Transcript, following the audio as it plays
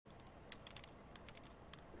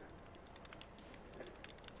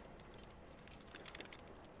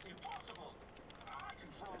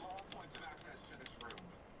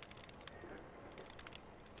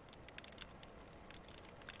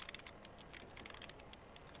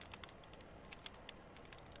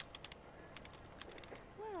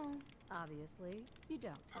Obviously, you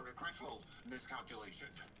don't. A regretful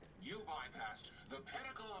miscalculation. You bypassed the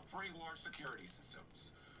pinnacle of pre-war security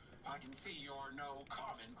systems. I can see you're no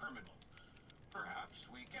common criminal. Perhaps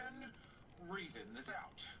we can reason this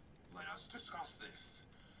out. Let us discuss this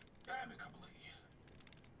amicably.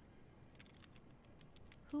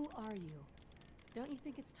 Who are you? Don't you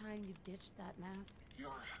think it's time you ditched that mask?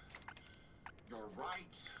 You're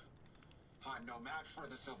right. I'm no match for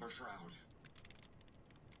the Silver Shroud.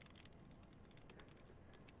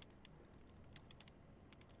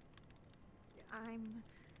 I'm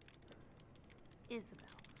Isabel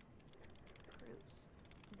Cruz.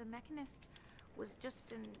 The Mechanist was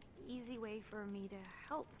just an easy way for me to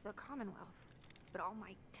help the Commonwealth. But all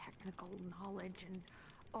my technical knowledge and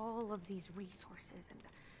all of these resources, and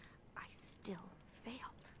I still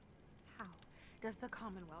failed. How does the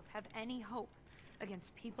Commonwealth have any hope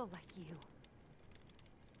against people like you?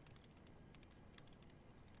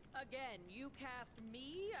 Again, you cast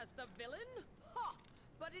me as the villain? Ha!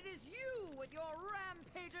 But it is you with your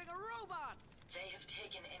rampaging robots! They have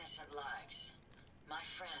taken innocent lives. My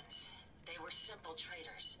friends, they were simple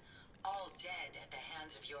traitors, all dead at the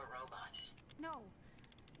hands of your robots. No,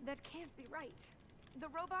 that can't be right. The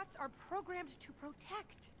robots are programmed to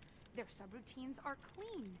protect. Their subroutines are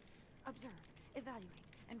clean. Observe, evaluate,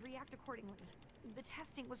 and react accordingly. The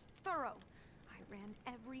testing was thorough. I ran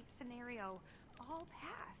every scenario, all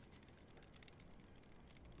passed.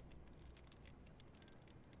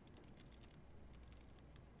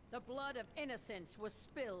 The blood of innocence was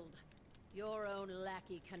spilled. Your own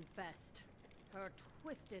lackey confessed. Her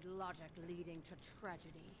twisted logic leading to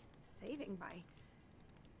tragedy. Saving by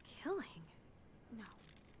killing? No,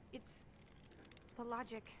 it's the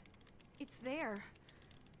logic. It's there.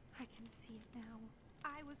 I can see it now.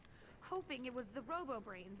 I was hoping it was the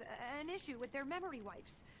robo-brains, an issue with their memory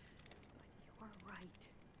wipes. But you're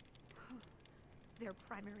right. Their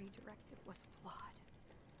primary directive was flawed.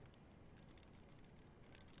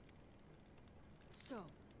 So,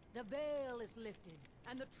 the veil is lifted,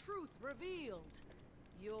 and the truth revealed.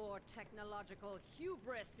 Your technological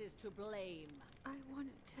hubris is to blame. I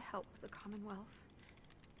wanted to help the Commonwealth.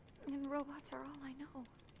 And robots are all I know.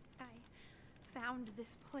 I found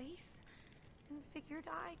this place and figured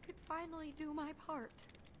I could finally do my part.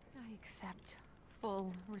 I accept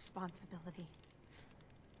full responsibility.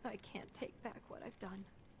 I can't take back what I've done,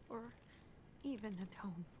 or even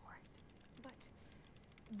atone for it.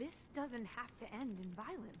 But this doesn't have to end in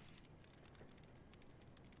violence.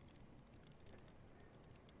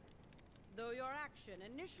 Though your action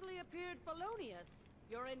initially appeared felonious,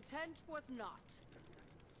 your intent was not.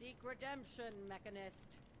 Seek redemption,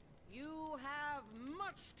 Mechanist. You have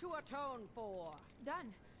much to atone for.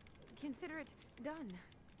 Done. Consider it done.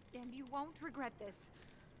 And you won't regret this.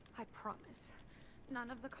 I promise. None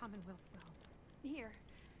of the Commonwealth will. Here,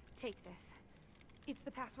 take this. It's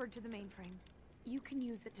the password to the mainframe. You can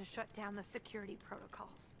use it to shut down the security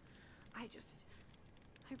protocols. I'd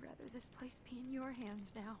rather this place be in your hands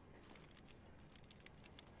now.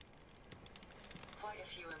 Quite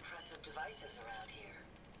a few impressive devices around here.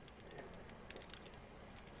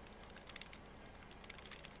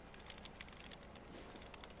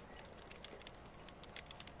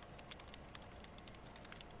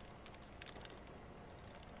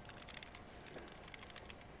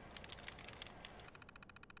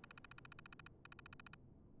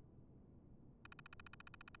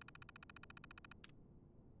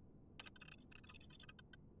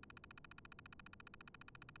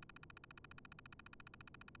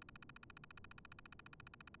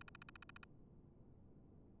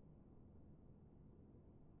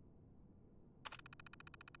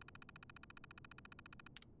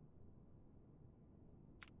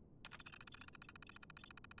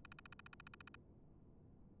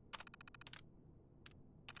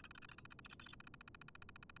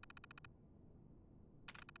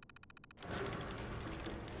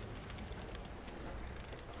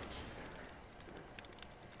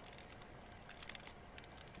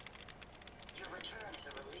 Your return is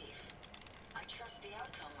a relief. I trust the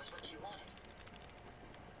outcome was what you wanted.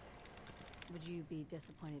 Would you be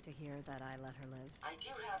disappointed to hear that I let her live? I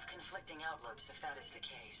do have conflicting outlooks if that is the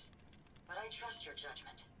case. But I trust your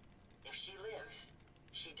judgment. If she lives,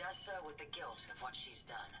 she does so with the guilt of what she's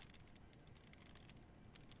done.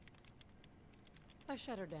 I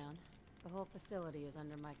shut her down. The whole facility is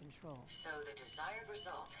under my control. So the desired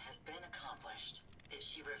result has been accomplished. Did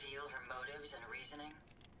she reveal her motives and reasoning?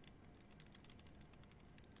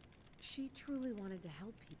 She truly wanted to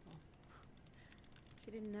help people.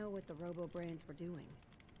 She didn't know what the robo-brains were doing.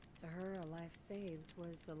 To her, a life saved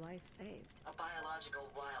was a life saved. A biological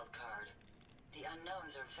wild card. The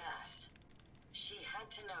unknowns are vast. She had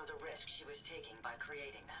to know the risk she was taking by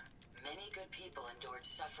creating them. Many good people endured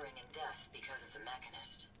suffering and death because of the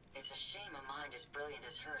Mechanist. It's a shame a mind as brilliant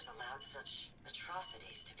as hers allowed such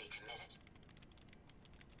atrocities to be committed.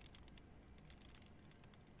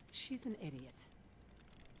 She's an idiot.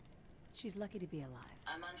 She's lucky to be alive.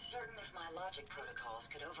 I'm uncertain if my logic protocols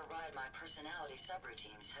could override my personality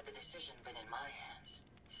subroutines had the decision been in my hands.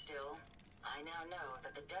 Still, I now know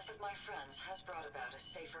that the death of my friends has brought about a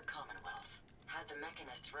safer Commonwealth. Had the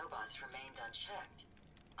Mechanist's robots remained unchecked,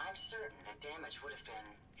 I'm certain that damage would have been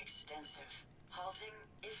extensive, halting,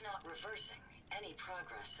 if not reversing, any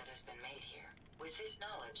progress that has been made here. With this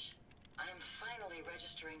knowledge, I am finally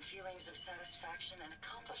registering feelings of satisfaction and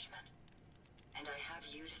accomplishment. And I have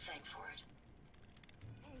you to thank for it.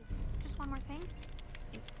 Hey, just one more thing,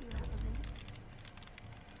 if you have a minute.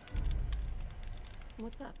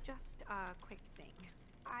 What's up? Just a quick thing.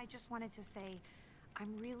 I just wanted to say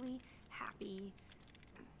I'm really happy,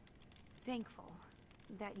 thankful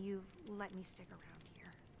that you've let me stick around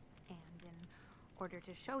here. And in order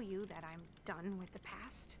to show you that I'm done with the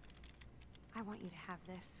past, I want you to have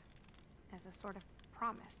this as a sort of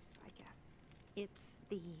promise, I guess. It's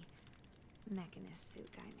the Mechanist suit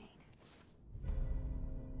I made.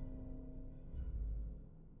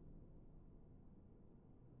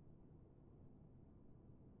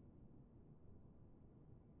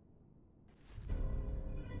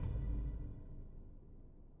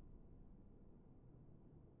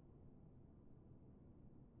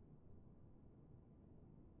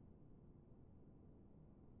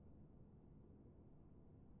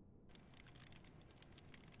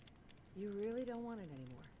 You really don't want it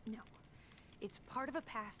anymore? No. It's part of a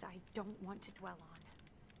past I don't want to dwell on.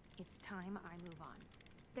 It's time I move on.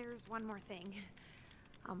 There's one more thing.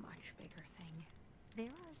 A much bigger thing. There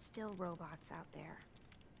are still robots out there.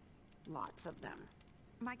 Lots of them.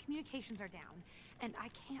 My communications are down, and I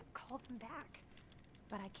can't call them back.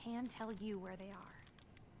 But I can tell you where they are,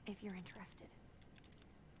 if you're interested.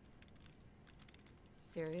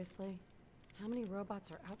 Seriously? How many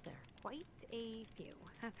robots are out there? Quite a few.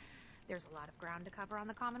 There's a lot of ground to cover on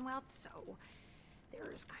the Commonwealth, so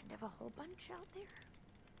there's kind of a whole bunch out there.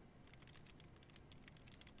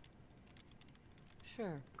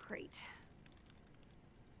 Sure. Great.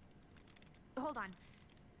 Hold on.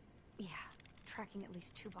 Yeah, tracking at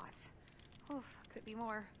least 2 bots. Oof, could be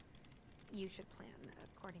more. You should plan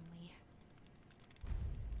accordingly.